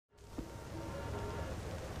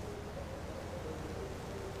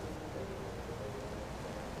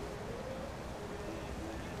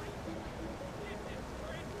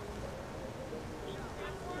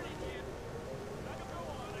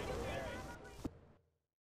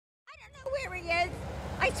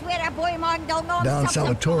swear that boy Martin don't know Don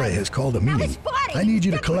Salvatore has called a meeting. I need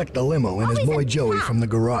you to collect the limo and his boy Joey from the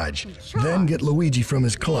garage. Then get Luigi from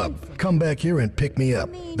his club. Come back here and pick me up.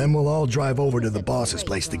 Then we'll all drive over to the boss's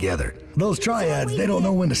place together. Those triads, they don't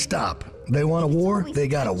know when to stop. They want a war, they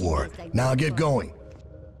got a war. Now get going.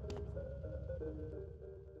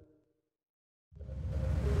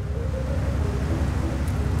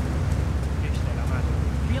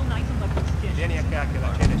 Vieni a cacchio,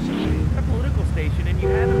 c'è nessuno. A political station, and you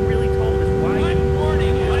haven't really told us why. Good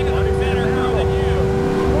morning. I got a better crew than you.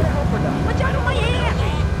 Watch out of my ass!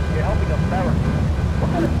 You're helping America.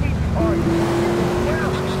 What kind of speech are you? Well,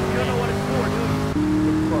 you don't know what it's for, do you?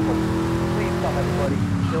 It's trouble. Please come, everybody.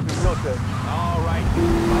 There'll be no good. All right.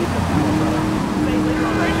 Fight the battle, brother. Say later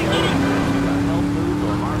on the show, health foods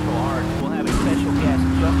or martial arts, we'll have a special guest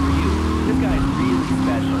just for you. This guy's really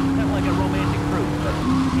special. Kind of like a romantic cruise, but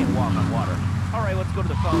you can't walk on water. All right, let's go to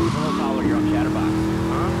the phone. Hello, caller. You're on Chatterbox.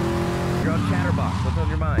 Huh? You're on Chatterbox. What's on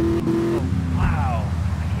your mind? Oh, wow.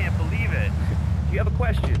 I can't believe it. Do you have a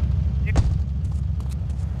question?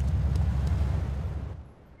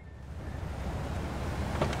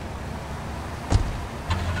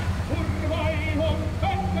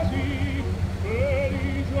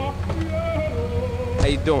 How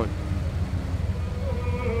you doing?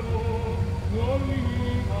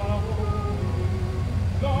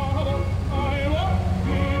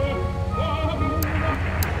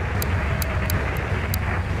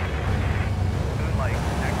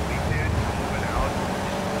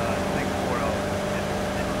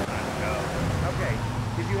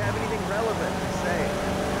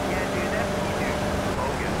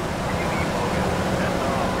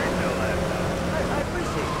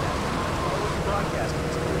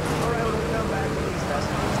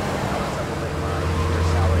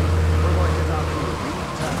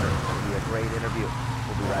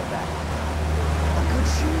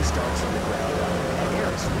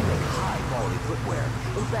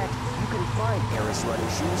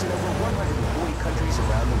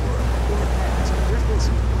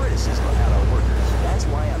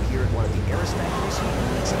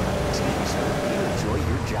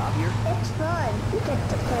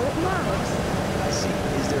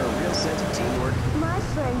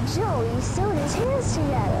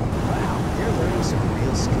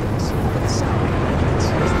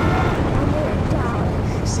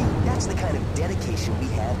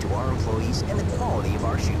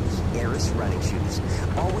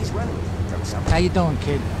 How you doing,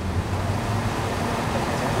 kid?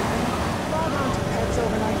 Log on to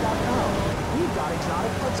petsovernight.com. We've got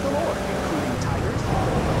exotic pets galore, including tigers,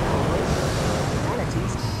 cobras,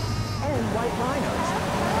 manatees, and white rhinos.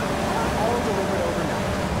 All delivered overnight.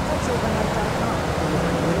 Petsovernight.com.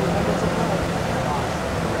 Delivering little nuggets of love and life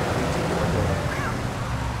directly to your door.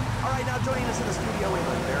 All right, now joining us in the studio, we have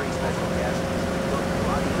a very special guest.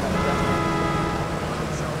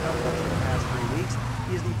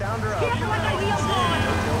 He is the founder of Market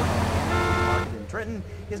in Trenton.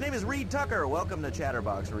 His name is Reed Tucker. Welcome to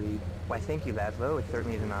Chatterbox, Reed. Why, thank you, Laszlo. It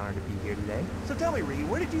certainly is an honor to be here today. So tell me, Reed,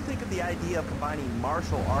 where did you think of the idea of combining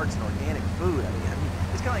martial arts and organic food? I mean,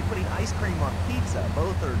 it's kind of like putting ice cream on pizza.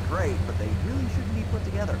 Both are great, but they really shouldn't be put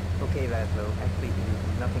together. Okay, Laszlo. Actually, it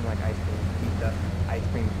is nothing like ice cream, pizza. Ice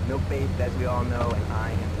cream is milk-based, as we all know, and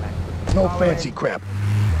I am lactose. No fancy crap.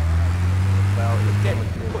 Well, it's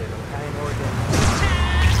Italian origin.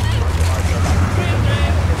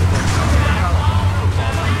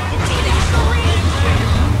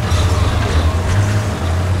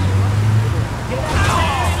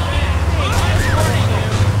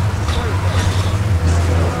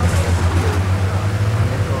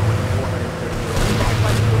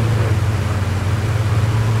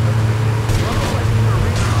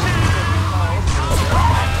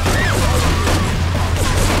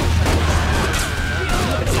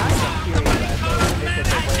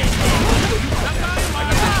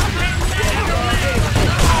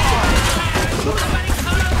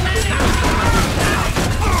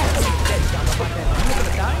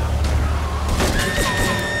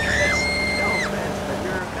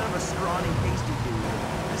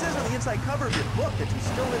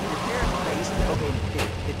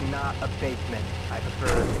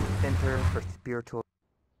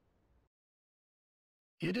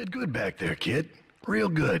 You did good back there, kid. Real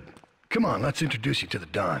good. Come on, let's introduce you to the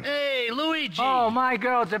Don. Hey, Luigi! Oh, my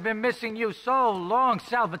girls have been missing you so long,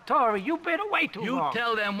 Salvatore. You've been away too long. You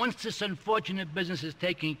tell them once this unfortunate business is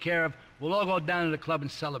taken care of, we'll all go down to the club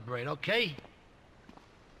and celebrate, okay?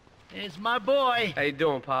 Here's my boy. How you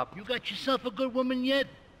doing, Pop? You got yourself a good woman yet?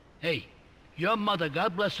 Hey, your mother,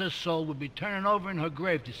 God bless her soul, would be turning over in her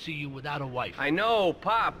grave to see you without a wife. I know,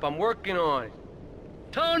 Pop. I'm working on it.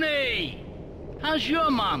 Tony! How's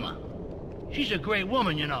your mama? She's a great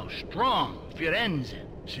woman, you know. Strong. Firenze.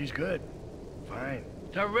 She's good. Fine.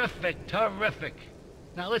 Terrific, terrific.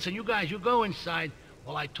 Now listen, you guys, you go inside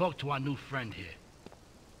while I talk to our new friend here.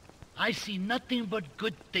 I see nothing but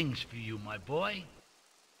good things for you, my boy.